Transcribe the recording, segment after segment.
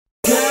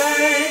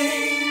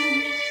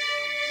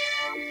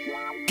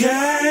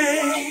Gang,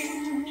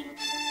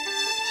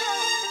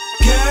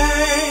 gang,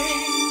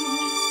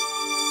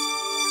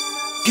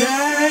 gang,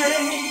 gang,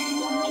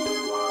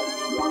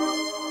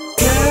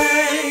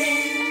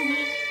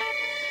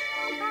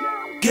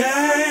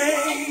 gang,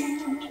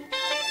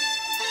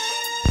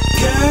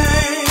 gang,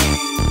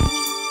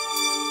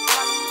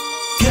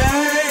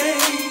 gang.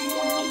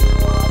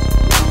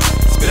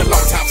 It's been a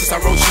long time since I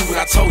wrote you when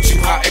I told you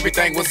how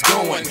everything was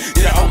going.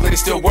 Yeah, the old lady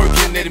still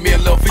working, letting me a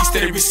little feast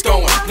steady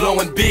restoring.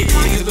 Blowing big,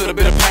 needs a little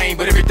bit of pain,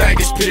 but everything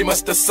is pretty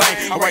much the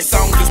same. I write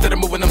songs instead of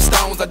moving them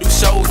stones, I do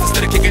shows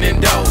instead of kicking in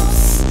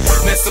doors.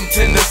 Met some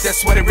tenders,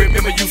 that's why they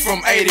remember you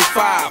from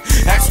 85.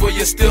 Ask where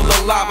you're still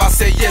alive, I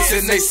say yes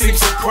and they seem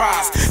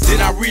surprised. Then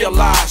I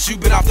realized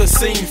you've been off the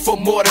scene for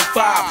more than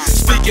 5.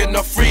 Speaking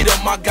of freedom,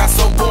 I got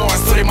some born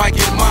so they might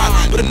get mine.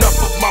 But enough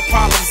of my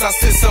problems, I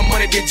sent some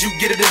money, did you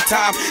get it in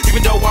time?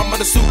 Even though I'm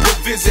under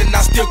supervision,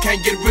 I still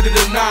can't get rid of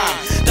the 9.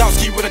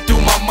 Thoughts keep running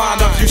through my mind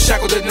of you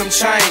shackled in them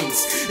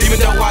chains. Even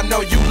though I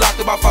know you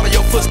locked up, I follow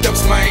your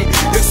footsteps, man.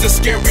 It's a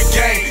scary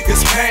game,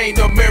 it's Kane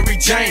or Mary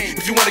Jane.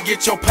 If you wanna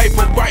get your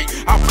paper right,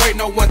 I pray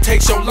no one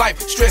takes your life.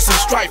 Stress and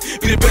strife,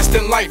 be the best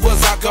in life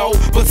was our goal,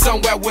 but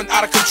somewhere went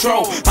out of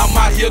control. I'm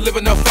out here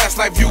living a fast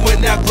life, you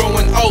and that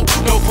growing old.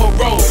 No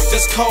parole,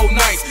 just cold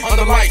nights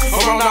under light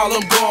around all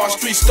them bars.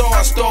 Street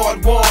stars,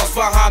 starred wars,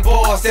 behind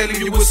bars that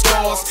leave you with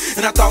scars.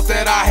 And I thought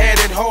that I had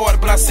it hard,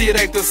 but I see it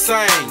ain't the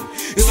same.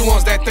 It's the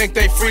ones that think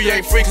they free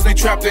ain't free, cause they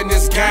trapped in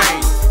this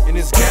game. In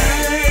this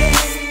game.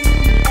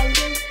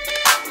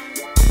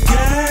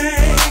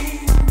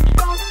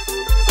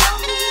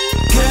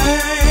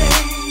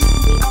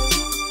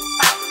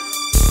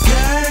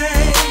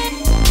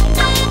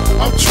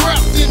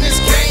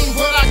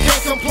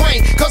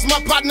 Cause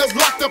my partner's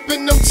locked up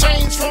in them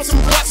chains from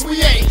some blocks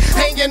we ain't.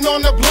 Hanging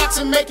on the blocks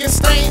and making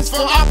stains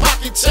for our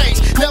pocket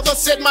change. Never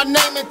said my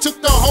name and took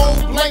the whole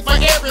blame for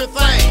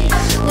everything.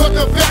 But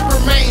the fact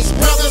remains,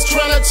 brothers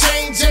trying to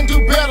change and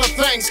do better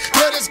things.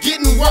 But it's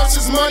getting worse,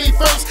 it's money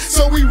first,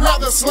 so we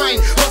rather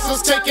slain.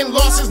 Hustlers taking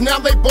losses, now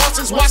they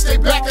bosses, watch they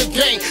back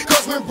again.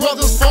 Cause when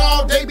brothers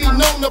fall, they be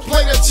known to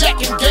play the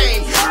jacking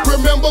game.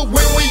 Remember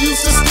when we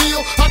used to steal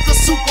out the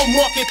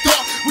supermarket?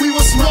 Thought we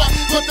were smart,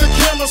 but the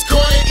cameras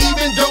caught it.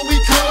 Even though we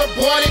could've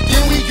bought it,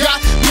 then we got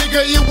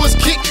bigger, it was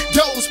kick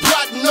doors,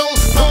 plotting on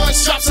pawn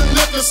shops and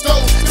liquor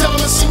stores. Tell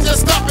machines that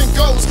stop and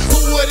goes.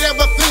 Who would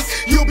ever think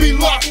you'll be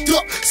locked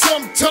up?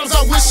 Sometimes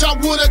I wish I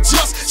would've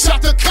just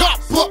shot the cop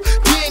up.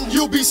 Then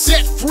you'll be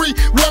set free,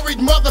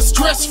 worried mother,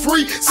 stress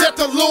free. Said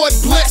the Lord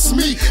bless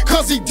me,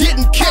 cause he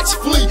didn't catch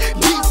Flea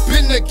deep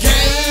in the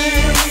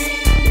game.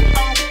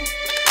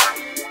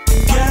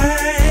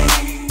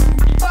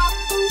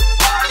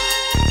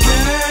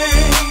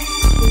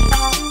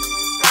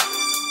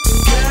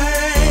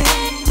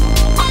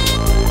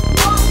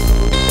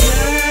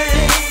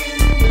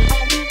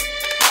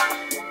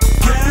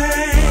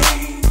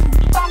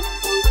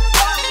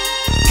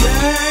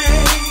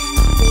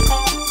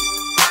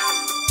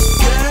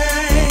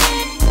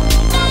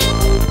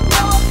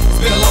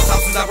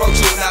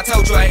 I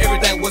told you how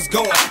everything was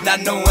going, not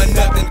knowing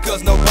nothing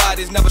cause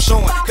nobody's never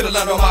showing. Could've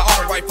learned on my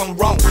own right from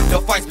wrong. The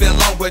fight's been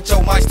long but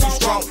your mind's too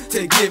strong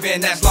to give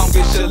in as long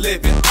as you're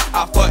living.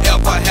 I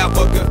forever have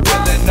a good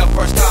feeling, the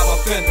first time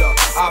offender.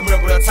 I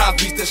remember the times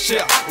we used to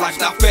share,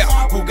 life's not fair.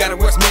 Who got it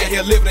worse, man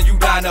here living and you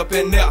dying up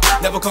in there.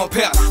 Never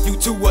compare you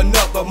to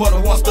another. Mother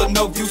wants to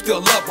know you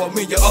still love her.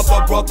 Me, your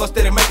other brother,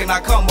 steady making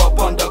I come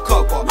up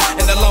undercover.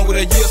 And the longer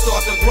the years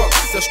start to grow,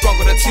 the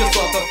stronger the tears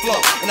start to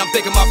flow. And I'm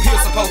thinking my peers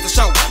supposed to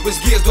show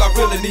which gears do I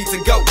really need to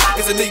go.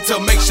 It's a need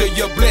to make sure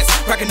you're blessed,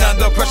 cracking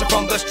under pressure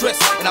from the stress.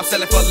 And I'm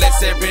selling for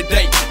less every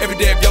day. Every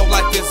day of your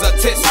life is a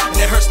test, and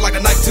it hurts like a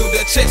knife to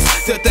the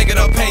chest to think of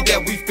the pain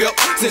that we felt.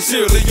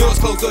 Sincerely yours,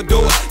 close the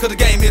door, cause the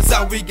game is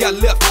all we got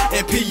left.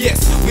 And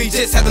P.S. we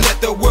just have to let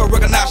the world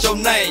recognize your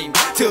name.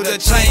 Till the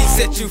chain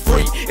set you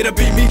free, it'll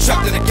be me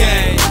trapped in the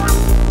game.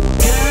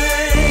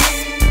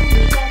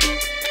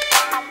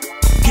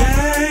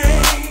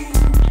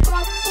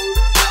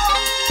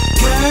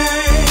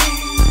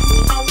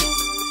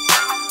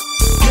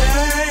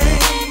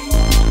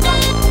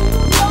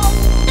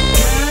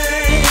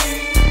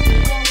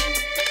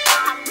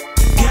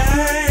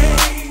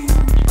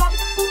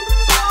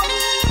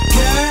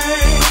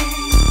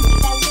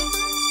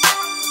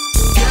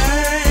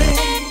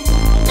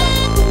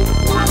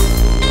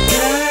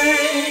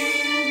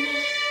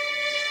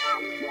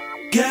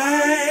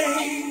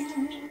 Gang,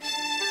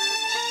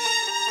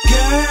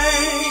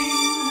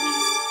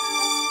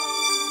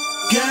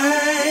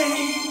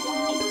 gang.